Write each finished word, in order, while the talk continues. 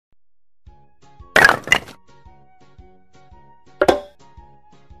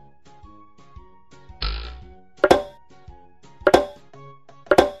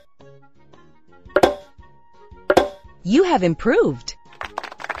You have improved.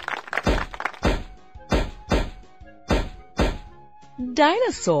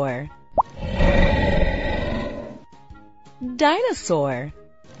 Dinosaur. Dinosaur.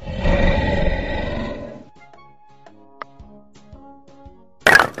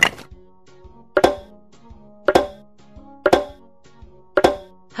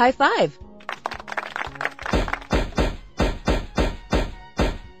 High five.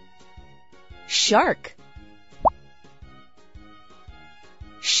 Shark.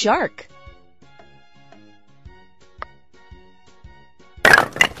 Shark.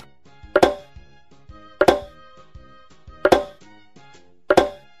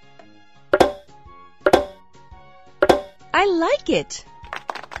 I like it.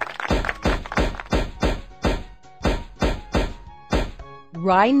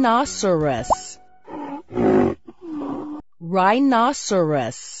 Rhinoceros.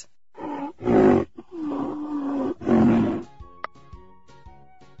 Rhinoceros.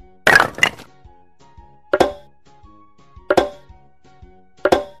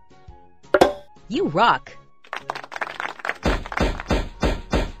 You rock.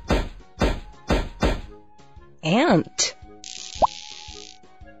 Ant.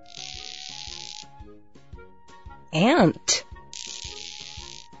 Ant.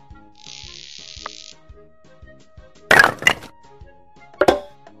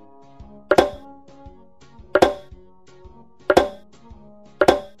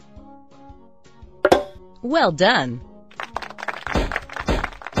 Well done.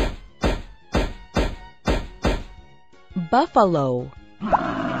 Buffalo.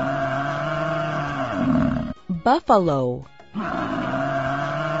 Buffalo.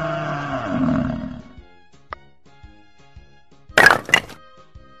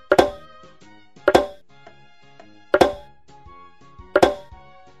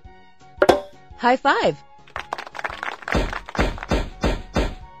 High five.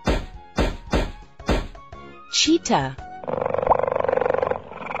 Cheetah.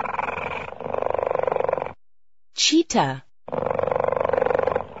 Cheetah.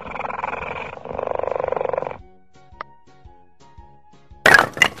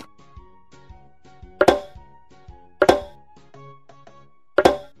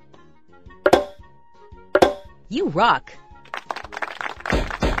 You rock.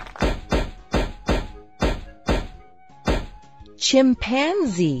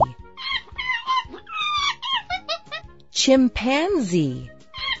 Chimpanzee. Chimpanzee.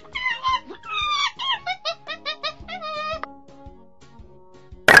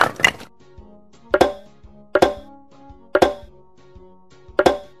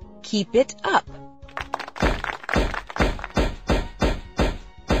 Keep it up.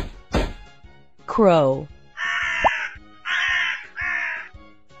 Crow.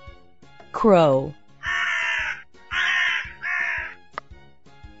 Crow.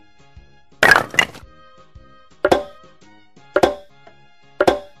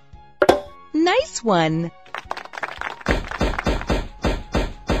 Nice one.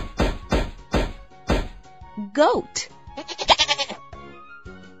 Goat.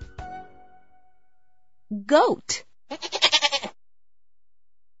 Goat.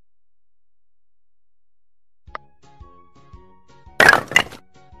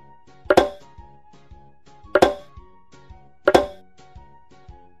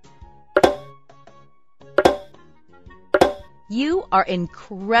 You are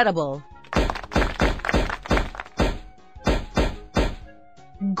incredible.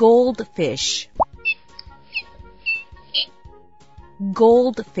 Goldfish.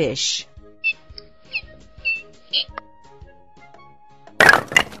 Goldfish.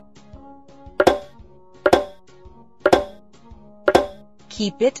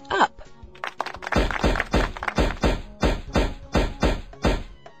 Keep it up.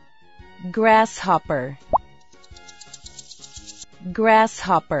 Grasshopper.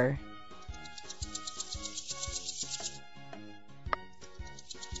 Grasshopper.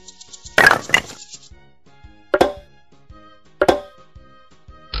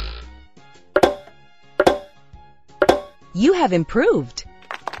 You have improved.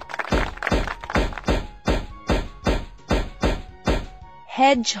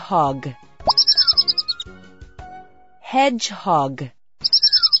 Hedgehog. Hedgehog.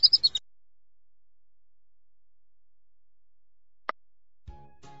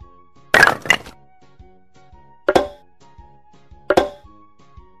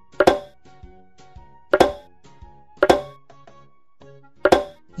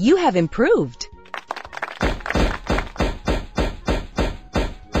 You have improved.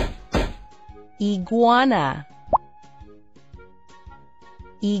 Iguana.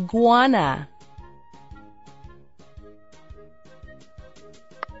 Iguana.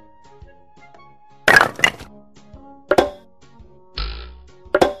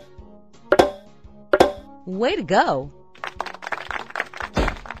 Way to go!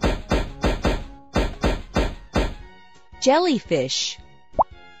 Jellyfish.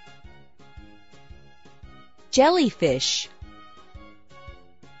 Jellyfish.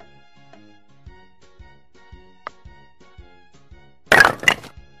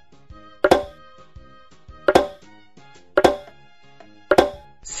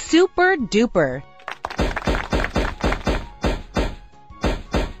 Super duper.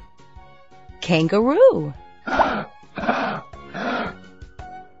 Kangaroo.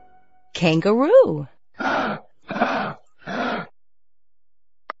 Kangaroo.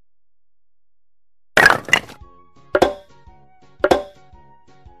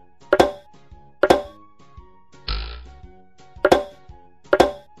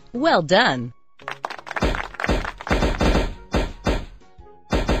 Well done.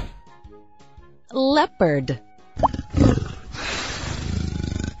 Leopard.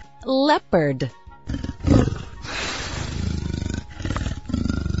 Leopard.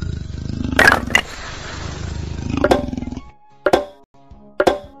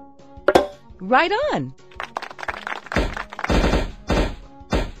 Right on.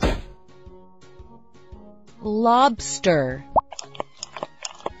 Lobster.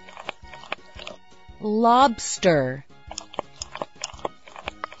 Lobster.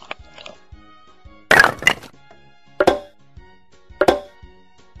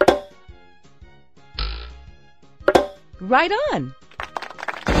 Right on.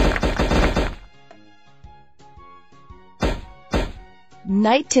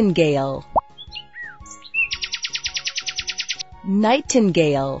 Nightingale.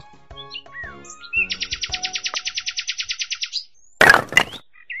 Nightingale.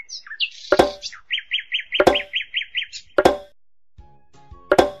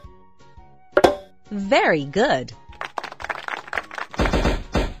 Very good.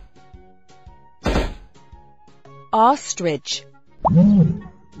 Ostrich.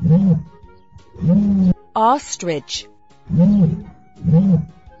 Ostrich.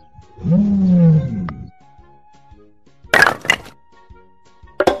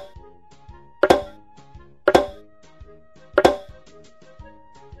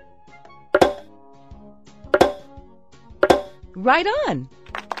 Right on.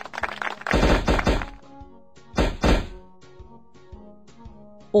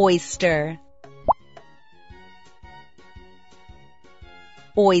 Oyster.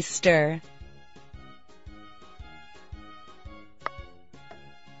 Oyster.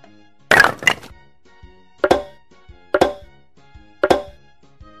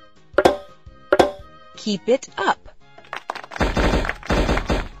 Keep it up.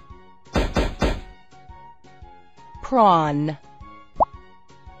 Prawn.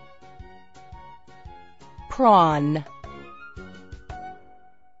 Prawn.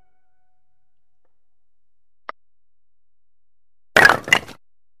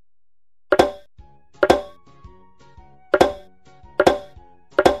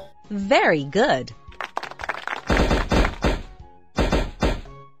 Very good.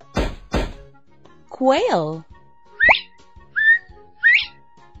 Quail.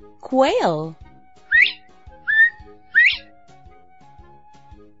 Quail.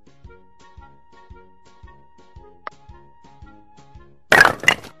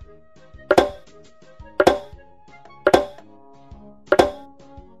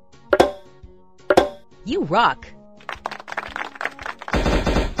 You rock.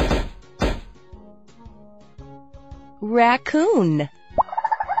 Raccoon.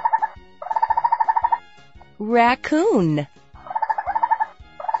 Raccoon.